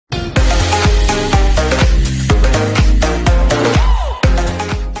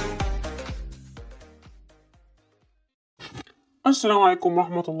السلام عليكم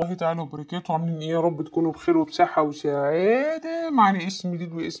ورحمة الله تعالى وبركاته. عاملين ايه؟ يا رب تكونوا بخير وبصحة وسعادة. معنا اسم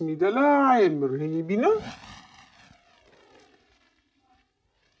جديد واسمي ده عامر. هيا بينا.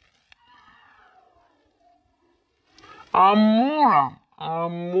 عمورة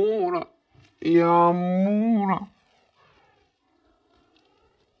عمورة يا عمورة.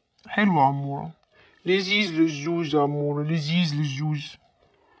 حلو عمورة، لذيذ للجوز. عمورة لذيذ للجوز،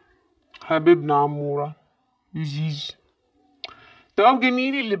 حبيبنا عمورة لذيذ. طب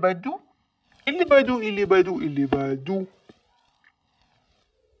جميل. اللي بعده اللي بعده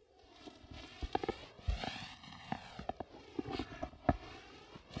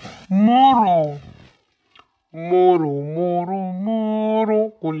مورو مورو،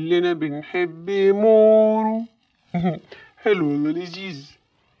 كلنا بنحب مورو. حلو والله، لذيذ.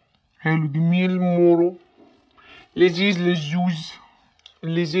 حلو جميل مورو، لذيذ للجوز،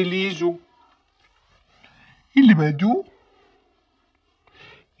 لذيذو. اللي بعده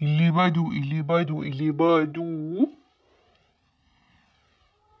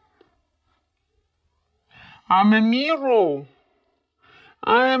عماميرو.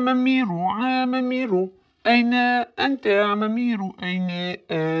 أين أنت يا عماميرو؟ أين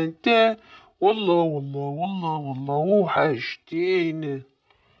أنت؟ والله وحشتينا.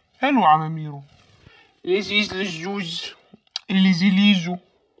 حلو عماميرو، لذيذ للجوز، لذيذو.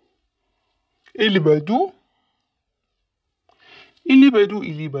 اللي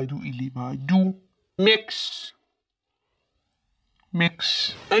بعده ميكس.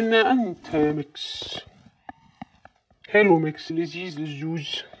 أنا أنت ميكس. حلو ميكس، لذيذ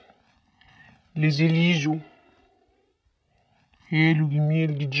للجوز، لذيذو. حلو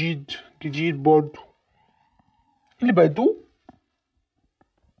جميل، جديد برضو. اللي بعده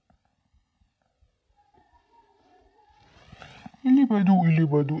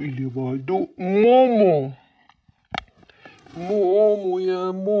مومو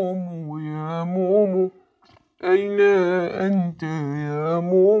يا مومو. أين أنت يا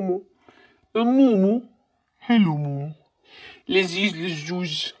مومو؟ حلو مومو، لذيذ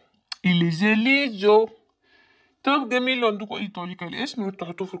للجوز، لذيذو. طب جميل. لو عندكم أي تعليق على الاسم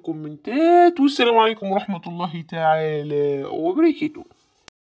تحطوه في الكومنتات. والسلام عليكم ورحمة الله تعالى وبركاته.